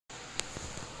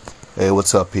Hey,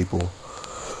 what's up, people?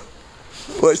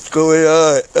 What's going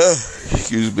on?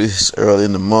 Excuse me, it's early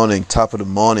in the morning. Top of the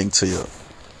morning to you.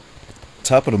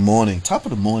 Top of the morning. Top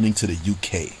of the morning to the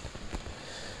UK.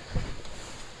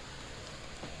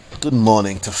 Good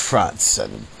morning to France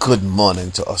and good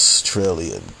morning to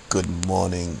Australia. And good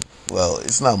morning. Well,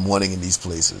 it's not morning in these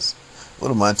places.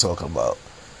 What am I talking about?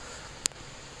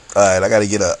 All right, I gotta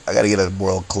get a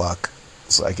world clock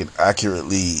so I can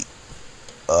accurately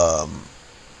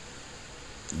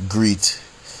greet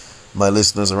my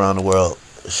listeners around the world.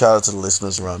 Shout out to the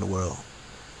listeners around the world.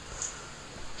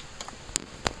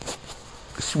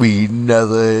 Sweden,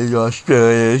 Netherlands,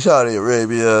 Australia, Saudi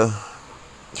Arabia.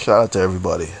 Shout out to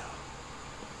everybody.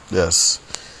 Yes.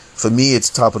 For me, it's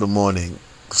top of the morning.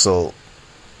 So,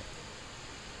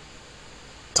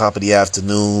 top of the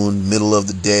afternoon, middle of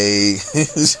the day,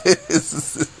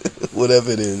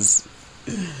 whatever it is.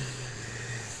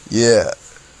 Yeah.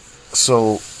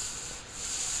 So,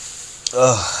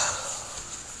 a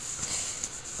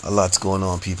lot's going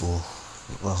on, people.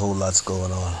 A whole lot's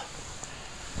going on.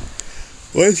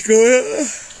 What's going on?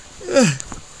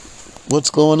 What's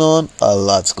going on? A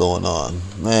lot's going on.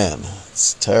 Man,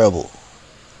 it's terrible.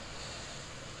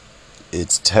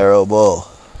 It's terrible.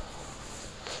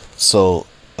 So,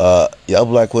 y'all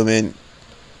black women,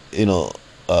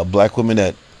 black women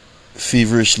that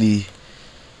feverishly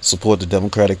support the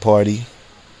Democratic Party,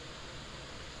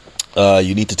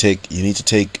 you need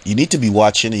to be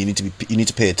watching, and you need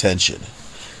to pay attention.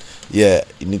 Yeah,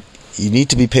 you need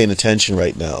to be paying attention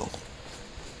right now.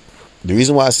 The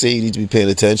reason why I say you need to be paying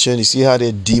attention, you see how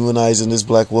they're demonizing this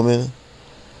black woman?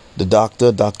 The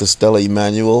Dr. Stella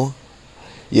Immanuel.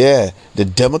 Yeah, the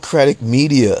Democratic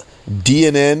media,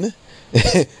 DNN,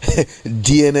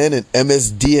 DNN and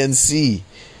MSDNC.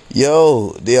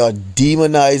 Yo, they are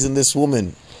demonizing this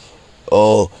woman.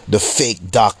 Oh, the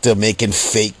fake doctor making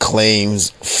fake claims.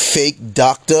 Fake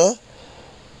doctor?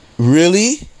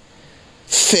 Really?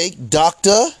 Fake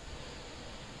doctor?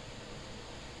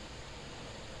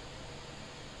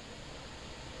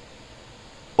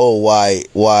 Oh, why?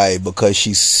 Why? Because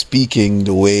she's speaking in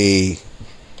a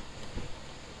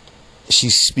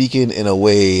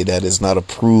way that is not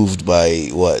approved by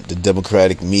what? The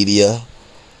Democratic media,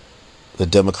 the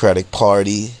Democratic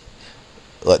Party,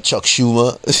 Chuck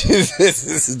Schumer.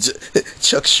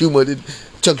 Chuck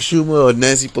Schumer or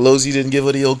Nancy Pelosi didn't give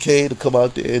her the okay to come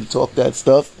out there and talk that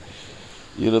stuff.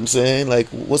 You know what I'm saying? Like,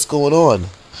 what's going on?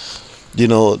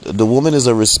 The woman is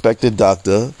a respected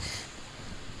doctor.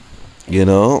 She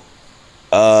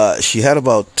had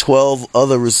about 12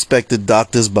 other respected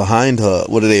doctors behind her.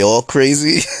 What, are they all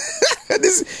crazy?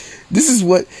 This is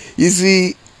what you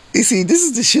see. This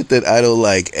is the shit that I don't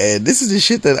like, and this is the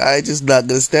shit that I just not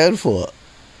gonna stand for.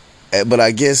 But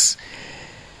I guess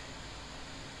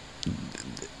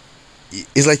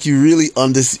it's like you really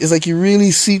it's like you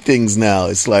really see things now.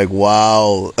 It's like,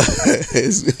 wow.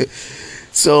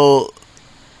 So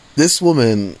this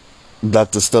woman,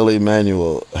 Dr. Stella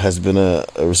Immanuel, has been a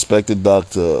respected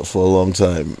doctor for a long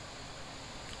time.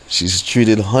 She's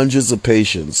treated hundreds of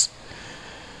patients,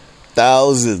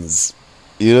 thousands.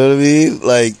 You know what I mean?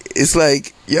 Like, it's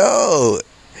like, yo,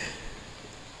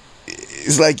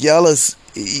 it's like y'all are,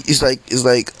 it's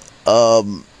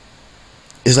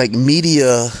like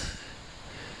media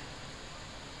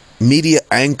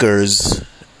anchors,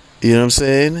 you know what I'm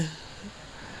saying,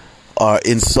 are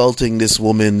insulting this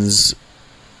woman's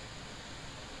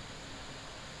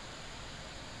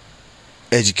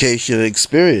education and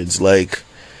experience. Like,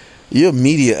 you're a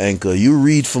media anchor. You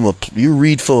read from a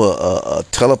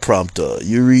teleprompter.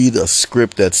 You read a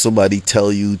script that somebody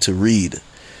tell you to read.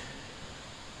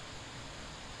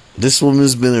 This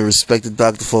woman's been a respected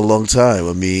doctor for a long time.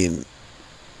 I mean,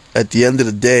 at the end of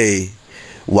the day,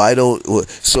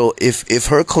 if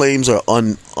her claims are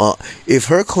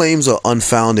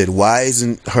unfounded, why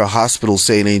isn't her hospital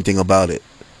saying anything about it?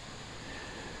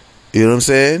 You know what I'm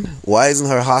saying? Why isn't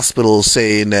her hospital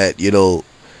saying that,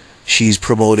 she's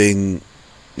promoting,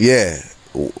 yeah.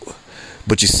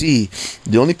 But you see,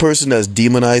 the only person that's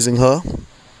demonizing her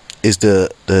is the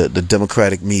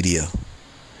Democratic media.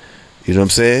 You know what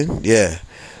I'm saying? Yeah.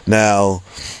 Now,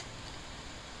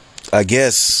 I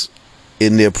guess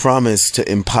in their promise to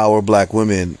empower black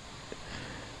women,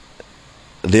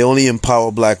 they only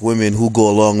empower black women who go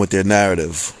along with their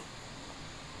narrative.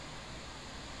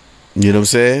 You know what I'm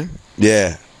saying?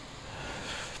 Yeah.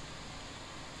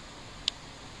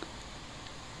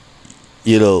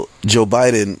 Joe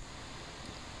Biden,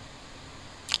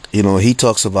 he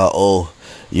talks about,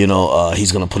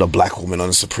 he's going to put a black woman on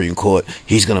the Supreme Court.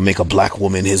 He's going to make a black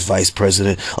woman his vice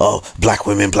president. Oh, black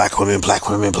women, black women, black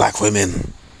women, black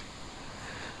women.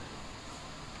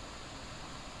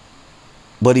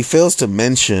 But he fails to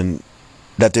mention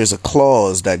that there's a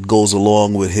clause that goes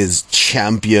along with his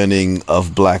championing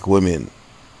of black women.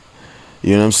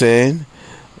 You know what I'm saying?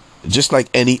 Just like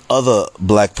any other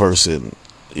black person.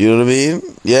 You know what I mean?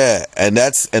 Yeah, and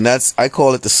that's I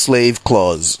call it the slave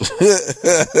clause.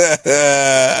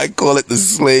 I call it the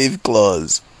slave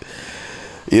clause.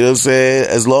 You know what I'm saying?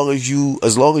 As long as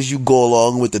you go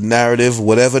along with the narrative,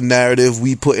 whatever narrative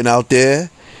we putting out there,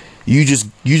 you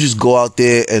just go out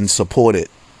there and support it.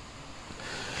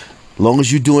 As long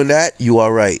as you're doing that, you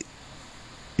are right.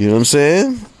 You know what I'm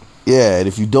saying? Yeah, and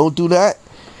if you don't do that,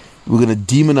 we're gonna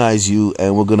demonize you,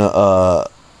 and we're gonna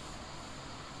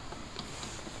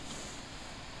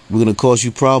cause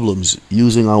you problems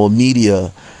using our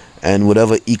media and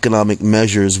whatever economic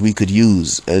measures we could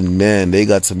use. And man, they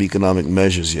got some economic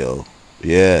measures, yo.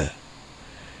 Yeah,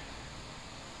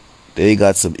 they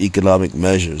got some economic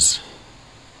measures.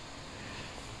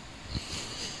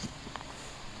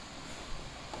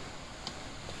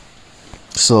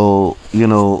 So,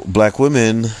 black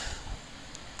women,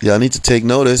 y'all need to take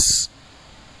notice.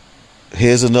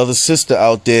 Here's another sister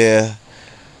out there.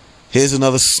 Here's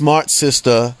another smart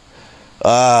sister.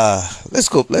 Let's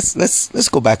go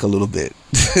back a little bit.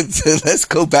 Let's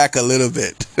go back a little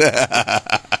bit.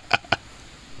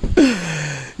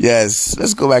 Yes,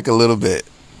 let's go back a little bit.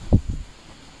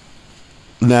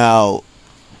 Now,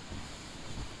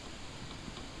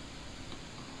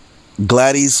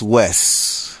 Gladys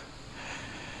West.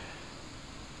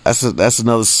 That's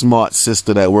another smart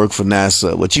sister that worked for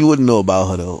NASA. But you wouldn't know about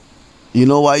her though. You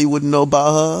know why you wouldn't know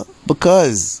about her?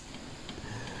 Because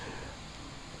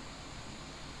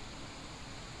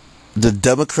the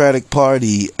Democratic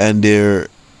Party and their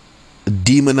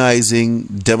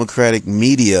demonizing Democratic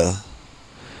media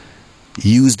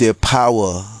use their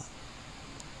power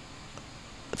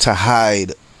to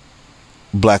hide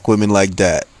black women like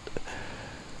that.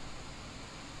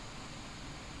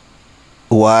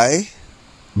 Why?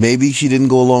 Maybe she didn't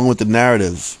go along with the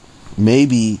narrative.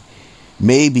 Maybe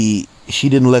she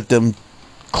didn't let them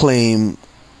claim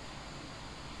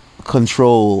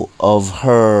control of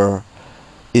her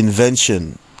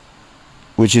invention,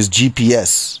 which is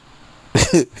GPS.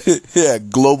 Yeah,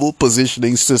 global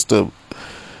positioning system.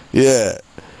 Yeah,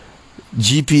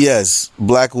 GPS,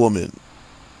 black woman.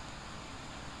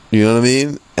 You know what I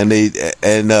mean?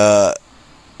 And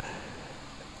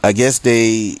I guess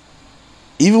they,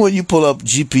 even when you pull up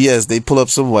GPS, they pull up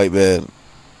some white man.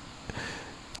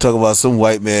 Talk about some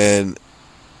white man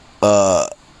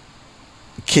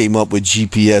came up with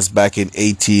GPS back in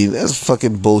 18. That's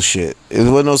fucking bullshit.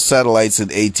 There were no satellites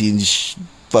in 18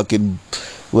 fucking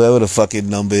whatever the fucking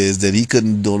number is that he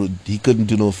couldn't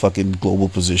do no fucking global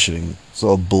positioning. It's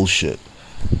all bullshit.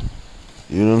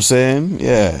 You know what I'm saying?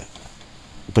 Yeah.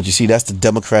 But you see, that's the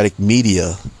Democratic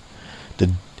media.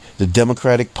 The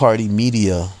Democratic Party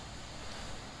media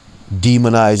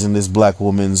demonizing this black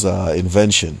woman's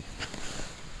invention.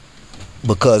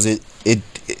 Because it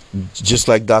just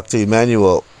like Dr.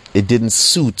 Immanuel, it didn't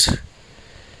suit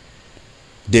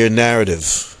their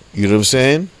narrative. You know what I'm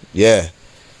saying? Yeah.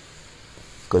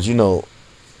 Because,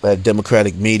 that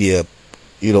Democratic media,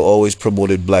 always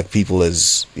promoted black people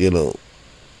as,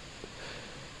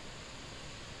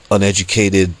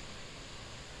 uneducated,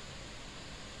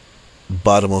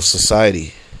 bottom of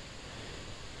society.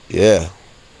 Yeah.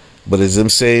 But it's them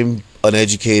same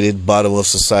uneducated, bottom of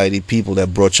society people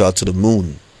that brought y'all to the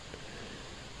moon.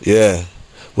 Yeah.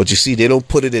 But you see, they don't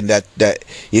put it in that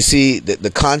you see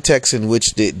the context in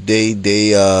which they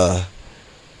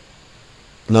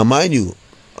now mind you,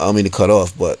 I don't mean to cut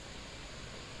off, but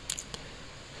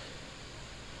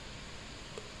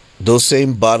those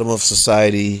same bottom of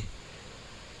society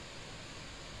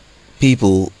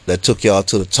people that took y'all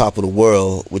to the top of the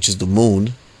world, which is the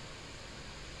moon,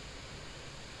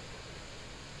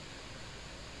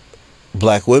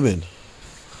 black women.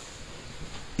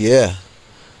 Yeah.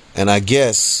 And I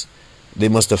guess they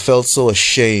must have felt so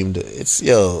ashamed.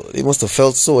 They must have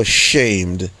felt so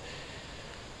ashamed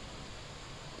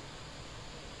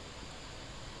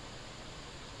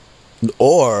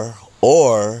or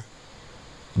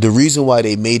the reason why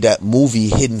they made that movie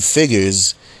Hidden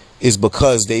Figures is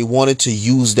because they wanted to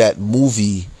use that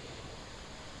movie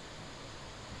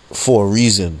for a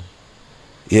reason.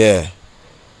 Yeah.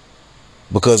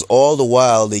 Because all the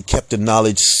while they kept the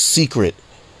knowledge secret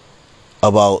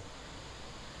about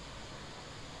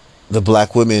the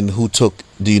black women who took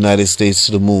the United States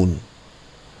to the moon.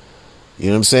 You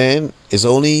know what I'm saying? It's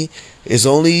only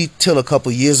till a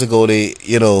couple years ago they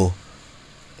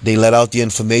let out the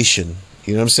information.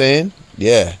 You know what I'm saying?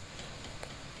 Yeah.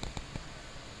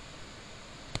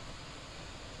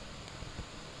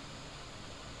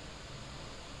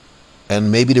 And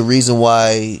maybe the reason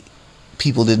why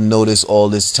people didn't notice all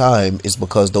this time is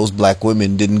because those black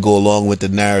women didn't go along with the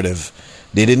narrative.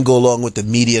 They didn't go along with the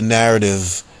media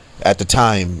narrative at the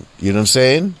time. You know what I'm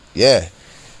saying? Yeah.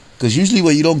 Because usually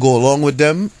when you don't go along with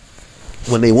them,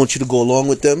 when they want you to go along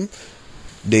with them,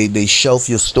 they shelf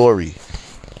your story.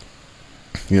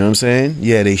 You know what I'm saying?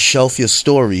 Yeah, they shelf your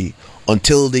story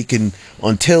until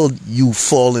you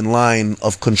fall in line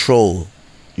of control.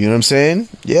 You know what I'm saying?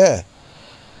 Yeah.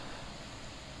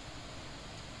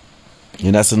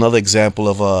 And that's another example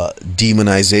of a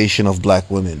demonization of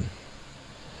black women.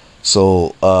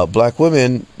 So black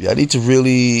women, I need to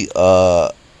really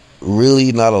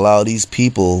not allow these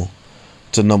people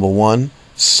to, number one,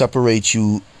 separate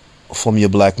you from your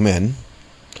black men.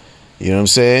 You know what I'm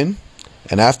saying?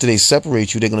 And after they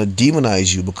separate you, they're going to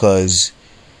demonize you, because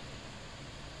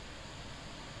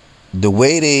the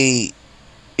way they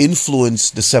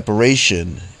influence the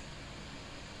separation,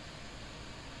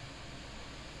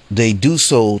 they do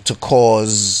so to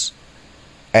cause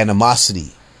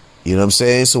animosity. You know what I'm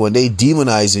saying? So when they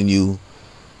demonizing you,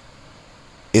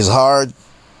 it's hard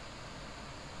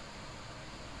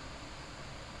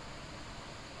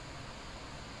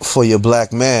for your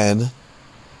black man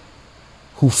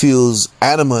who feels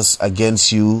animus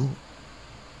against you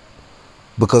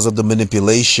because of the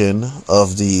manipulation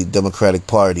of the Democratic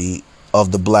Party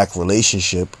of the black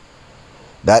relationship.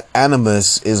 That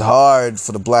animus is hard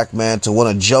for the black man to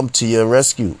want to jump to your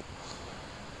rescue.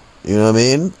 You know what I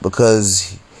mean?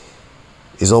 Because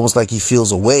it's almost like he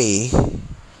feels a way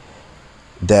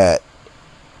that,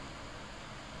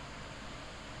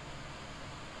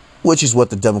 which is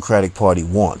what the Democratic Party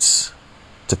wants,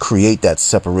 to create that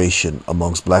separation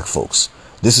amongst black folks.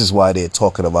 This is why they're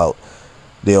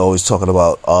always talking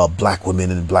about black women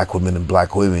and black women and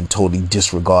black women, totally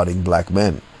disregarding black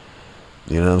men.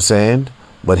 You know what I'm saying?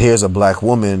 But here's a black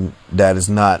woman that is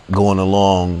not going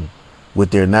along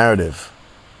with their narrative.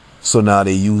 So now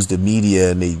they use the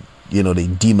media and they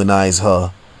demonize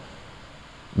her.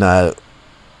 Now,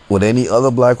 would any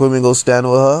other black women go stand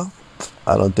with her?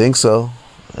 I don't think so.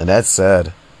 And that's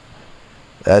sad.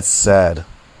 That's sad.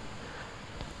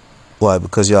 Why?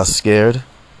 Because y'all scared?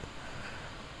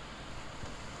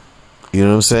 You know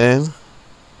what I'm saying?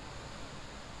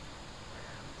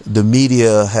 The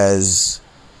media has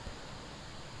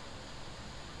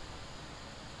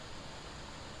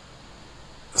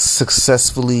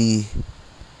successfully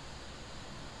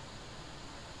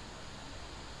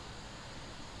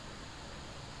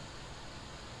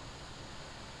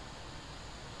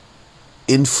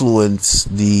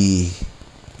influenced the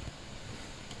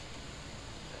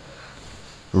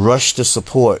rush to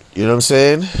support. You know what I'm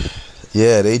saying?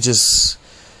 Yeah, it's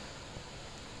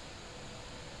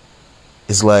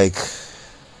like,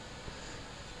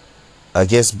 I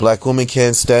guess black women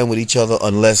can't stand with each other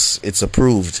unless it's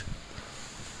approved.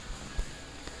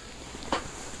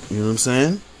 You know what I'm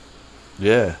saying?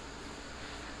 Yeah.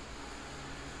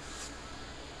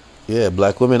 Yeah,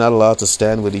 black women not allowed to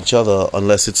stand with each other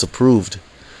unless it's approved.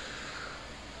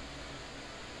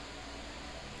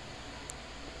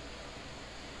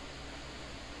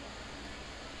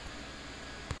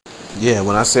 Yeah,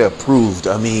 when I say approved,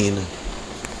 I mean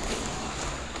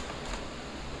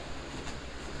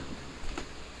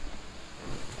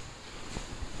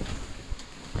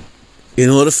in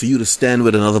order for you to stand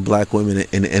with another black woman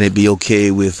and it be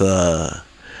okay with the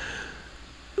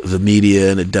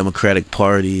media and the Democratic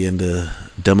Party and the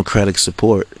Democratic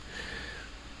support,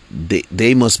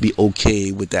 they must be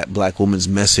okay with that black woman's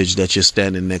message that you're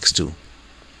standing next to.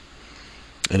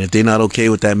 And if they're not okay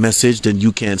with that message, then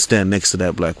you can't stand next to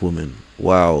that black woman.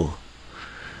 Wow.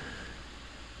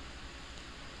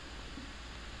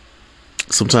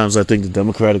 Sometimes I think the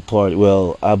Democratic Party,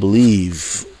 well, I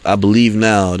believe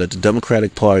now that the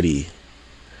Democratic Party,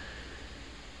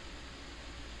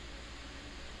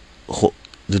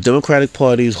 the Democratic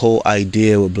Party's whole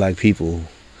idea with black people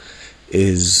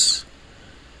is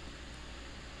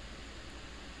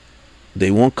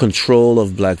they want control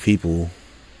of black people,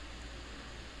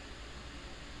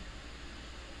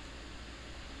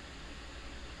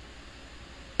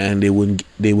 and they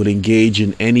would engage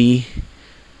in any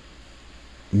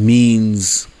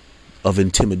means of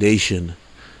intimidation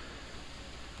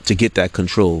to get that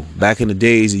control. Back in the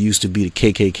days, it used to be the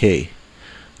KKK.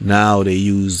 Now they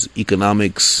use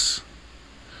economics.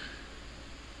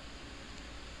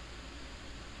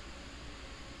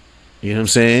 You know what I'm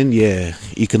saying? Yeah,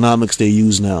 economics they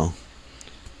use now.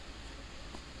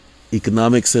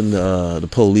 Economics and the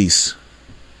police.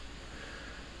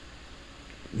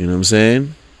 You know what I'm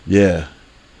saying? Yeah.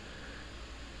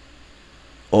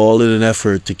 All in an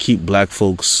effort to keep black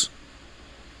folks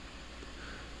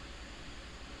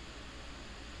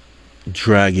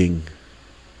dragging,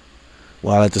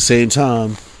 while at the same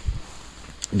time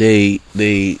they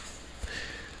they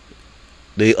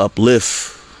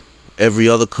uplift every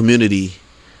other community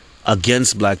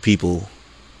against black people.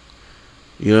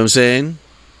 You know what I'm saying?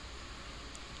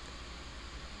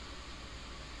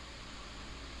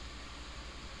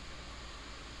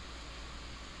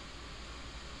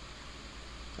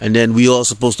 And then we all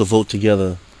supposed to vote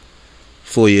together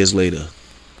 4 years later.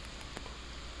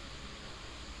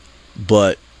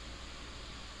 But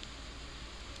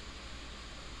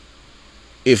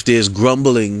if there's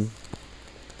grumbling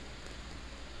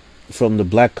from the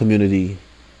black community,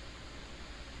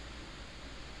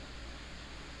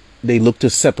 they look to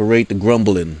separate the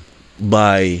grumbling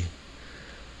by,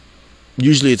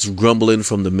 usually it's grumbling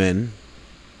from the men.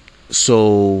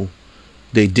 So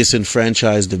they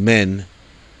disenfranchise the men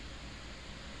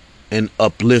and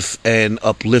uplift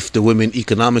the women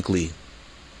economically.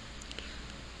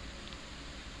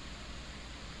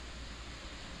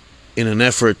 In an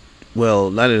effort,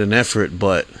 well, not in an effort,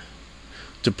 but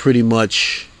to pretty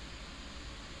much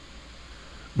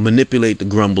manipulate the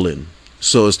grumbling.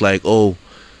 So it's like, oh,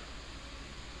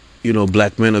 you know,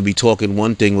 black men will be talking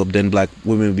one thing, but then black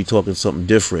women will be talking something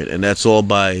different, and that's all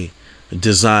by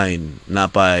design,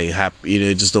 not by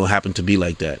it just don't happen to be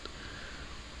like that.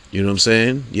 You know what I'm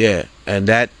saying? Yeah, and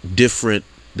that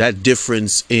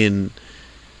difference in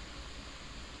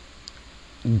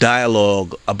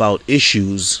dialogue about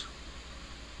issues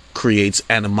creates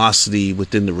animosity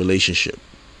within the relationship.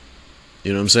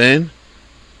 You know what I'm saying?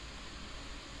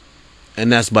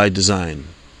 And that's by design.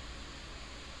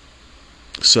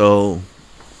 So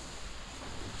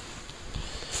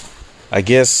I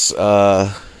guess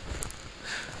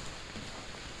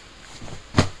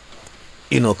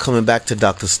coming back to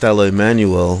Dr. Stella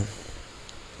Immanuel,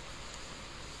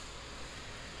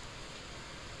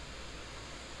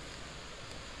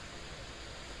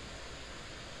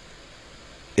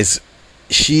 it's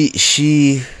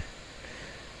she's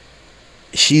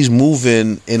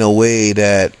moving in a way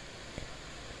that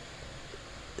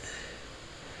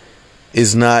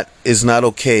is not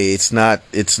okay. It's not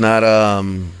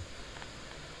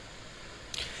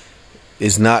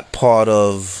part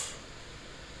of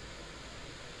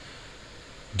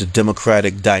the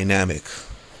democratic dynamic.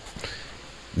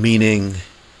 Meaning,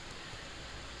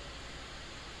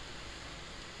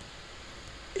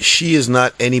 she is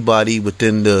not anybody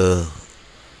within the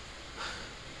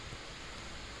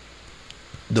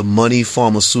money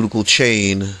pharmaceutical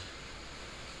chain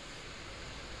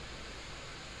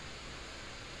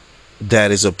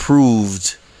that is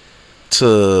approved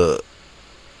to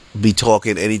be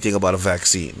talking anything about a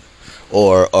vaccine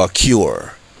or a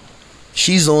cure.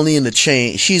 She's only in the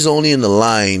chain. She's only in the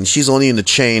line. She's only in the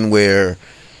chain where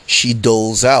she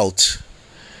doles out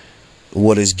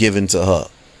what is given to her.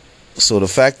 So the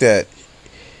fact that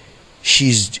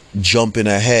she's jumping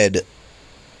ahead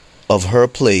of her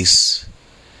place,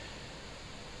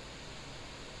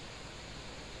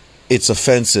 it's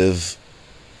offensive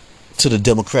to the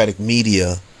Democratic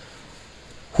media,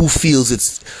 who feels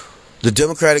it's the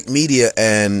Democratic media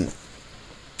and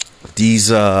these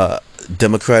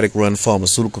Democratic run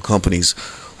pharmaceutical companies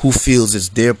who feels it's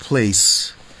their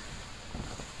place,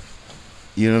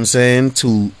 you know what I'm saying,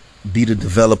 to be the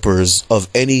developers of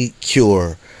any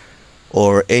cure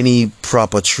or any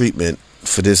proper treatment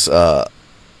for this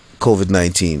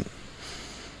COVID-19.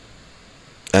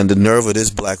 And the nerve of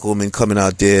this black woman coming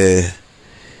out there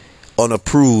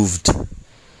unapproved,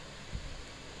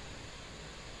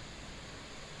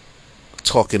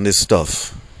 talking this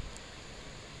stuff.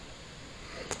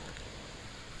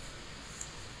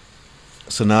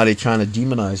 So now they're trying to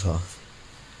demonize her.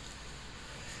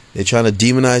 They're trying to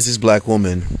demonize this black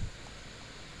woman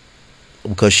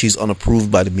because she's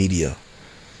unapproved by the media.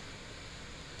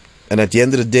 And at the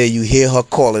end of the day, you hear her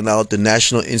calling out the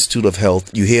National Institute of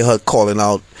Health. You hear her calling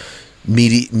out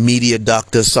media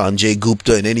doctor Sanjay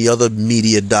Gupta and any other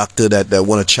media doctor that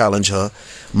want to challenge her.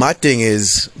 My thing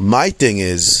is,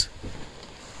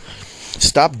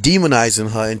 stop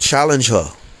demonizing her and challenge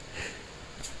her.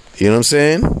 You know what I'm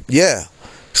saying? Yeah.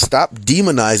 Stop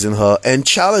demonizing her and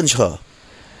challenge her.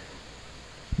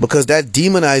 Because that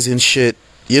demonizing shit,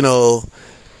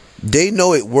 they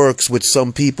know it works with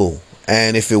some people.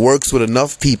 And if it works with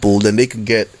enough people, then they can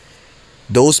get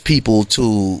those people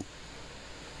to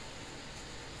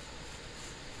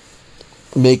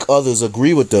make others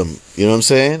agree with them. You know what I'm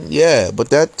saying? Yeah,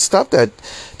 but stop that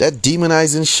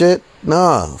demonizing shit.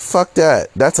 Nah, fuck that.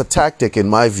 That's a tactic in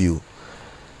my view.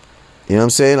 You know what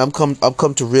I'm saying? I've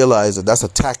come to realize that that's a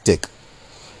tactic.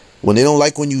 When they don't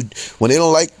like what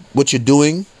you're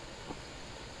doing,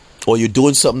 or you're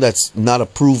doing something that's not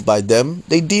approved by them,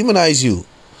 they demonize you.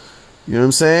 You know what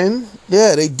I'm saying?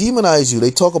 Yeah, they demonize you.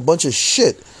 They talk a bunch of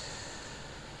shit.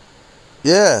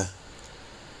 Yeah.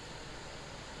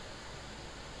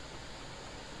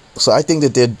 So I think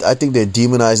they're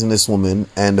demonizing this woman,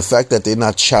 and the fact that they're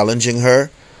not challenging her,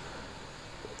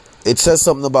 it says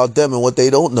something about them and what they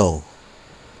don't know.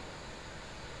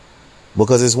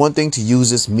 Because it's one thing to use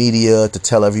this media to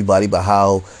tell everybody about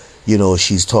how,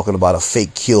 she's talking about a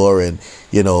fake cure, and,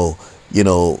 you know,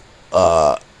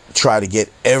 try to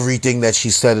get everything that she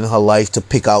said in her life to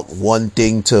pick out one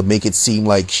thing to make it seem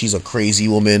like she's a crazy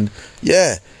woman.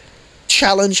 Yeah.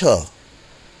 Challenge her.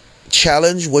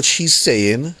 Challenge what she's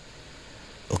saying.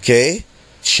 Okay?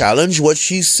 Challenge what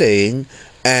she's saying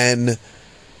and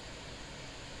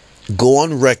go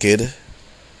on record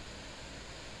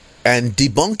and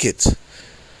debunk it.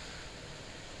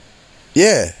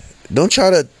 Yeah. Don't try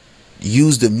to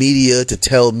use the media to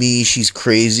tell me she's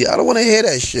crazy. I don't want to hear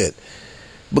that shit.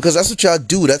 Because that's what y'all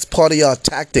do. That's part of y'all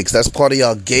tactics. That's part of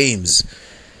y'all games.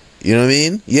 You know what I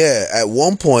mean? Yeah. At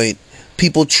one point,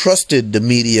 people trusted the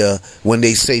media when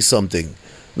they say something.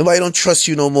 Nobody don't trust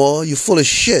you no more. You're full of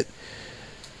shit.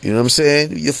 You know what I'm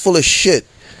saying? You're full of shit.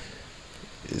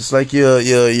 It's like your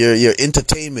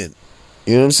entertainment.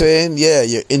 You know what I'm saying? Yeah,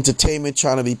 your entertainment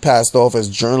trying to be passed off as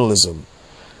journalism.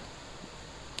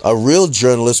 A real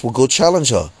journalist will go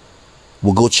challenge her.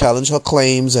 Will go challenge her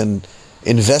claims and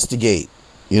investigate.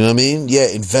 You know what I mean? Yeah,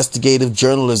 investigative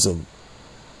journalism.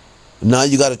 Now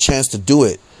you got a chance to do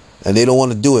it. And they don't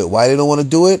want to do it. Why they don't want to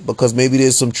do it? Because maybe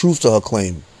there's some truth to her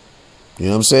claim. You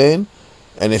know what I'm saying?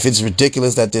 And if it's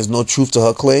ridiculous that there's no truth to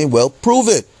her claim, well, prove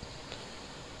it.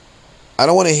 I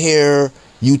don't want to hear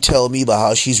you tell me about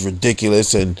how she's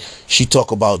ridiculous and she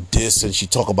talk about this and she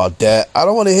talk about that. I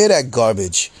don't want to hear that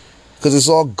garbage. Because it's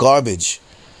all garbage.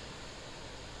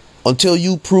 Until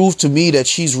you prove to me that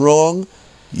she's wrong,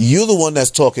 you're the one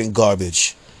that's talking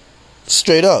garbage.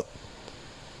 Straight up.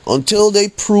 Until they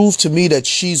prove to me that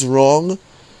she's wrong,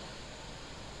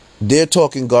 they're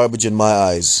talking garbage in my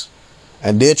eyes.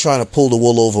 And they're trying to pull the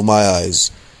wool over my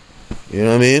eyes. You know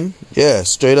what I mean? Yeah,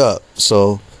 straight up.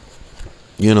 So,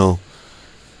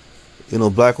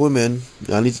 black women,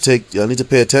 y'all need to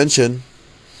pay attention.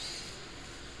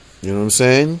 You know what I'm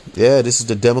saying? Yeah, this is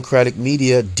the Democratic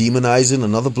media demonizing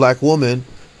another black woman,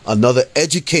 another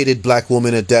educated black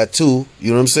woman at that too.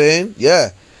 You know what I'm saying? Yeah.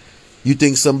 You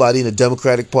think somebody in the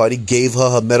Democratic Party gave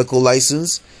her her medical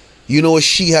license? You know what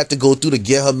she had to go through to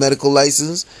get her medical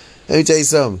license? Let me tell you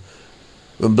something.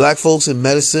 When black folks in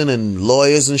medicine and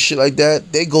lawyers and shit like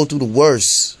that, they go through the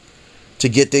worst to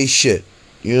get their shit.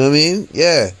 You know what I mean?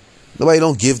 Yeah. Nobody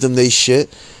don't give them their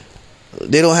shit.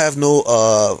 They don't have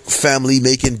no family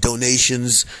making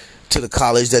donations to the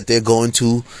college that they're going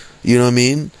to. You know what I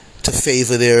mean? To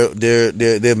favor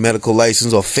their medical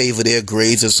license or favor their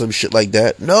grades or some shit like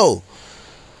that. No.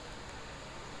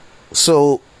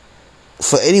 So,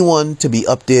 for anyone to be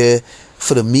up there,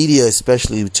 for the media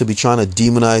especially, to be trying to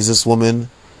demonize this woman,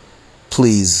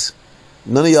 please.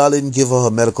 None of y'all didn't give her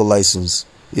her medical license.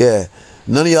 Yeah.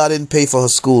 None of y'all didn't pay for her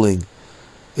schooling.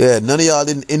 Yeah. None of y'all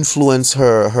didn't influence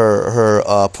her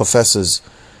professors.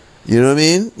 You know what I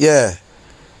mean? Yeah.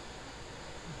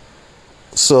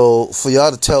 So, for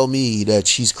y'all to tell me that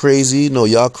she's crazy, no,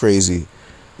 y'all crazy.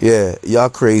 Yeah, y'all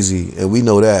crazy, and we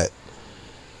know that.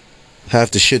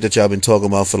 Half the shit that y'all been talking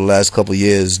about for the last couple of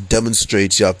years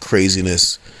demonstrates y'all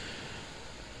craziness.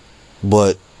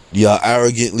 But y'all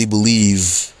arrogantly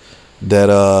believe that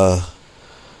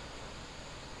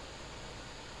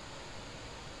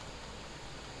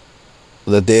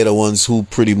that they're the ones who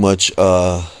pretty much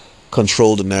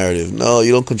control the narrative. No,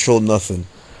 you don't control nothing.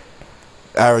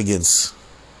 Arrogance.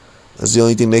 That's the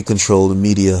only thing they control, the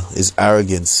media, is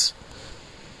arrogance.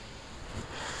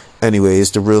 Anyway, it's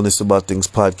the Realness About Things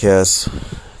podcast.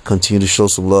 Continue to show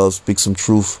some love, speak some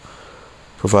truth,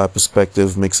 provide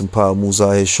perspective, make some power moves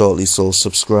out here shortly. So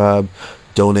subscribe,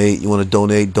 donate. You want to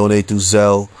donate through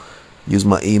Zelle. Use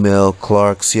my email,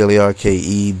 Clark, CLARKE,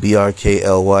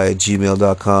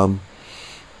 @gmail.com.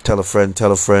 Tell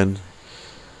a friend.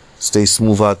 Stay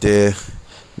smooth out there.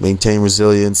 Maintain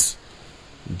resilience.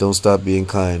 Don't stop being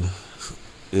kind.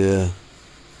 Yeah.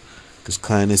 Because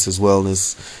kindness is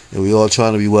wellness. And we all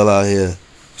trying to be well out here.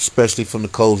 Especially from the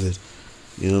COVID.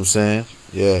 You know what I'm saying?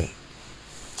 Yeah.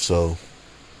 So,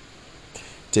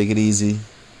 take it easy.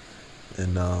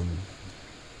 And,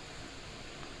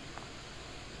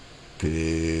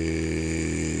 peace.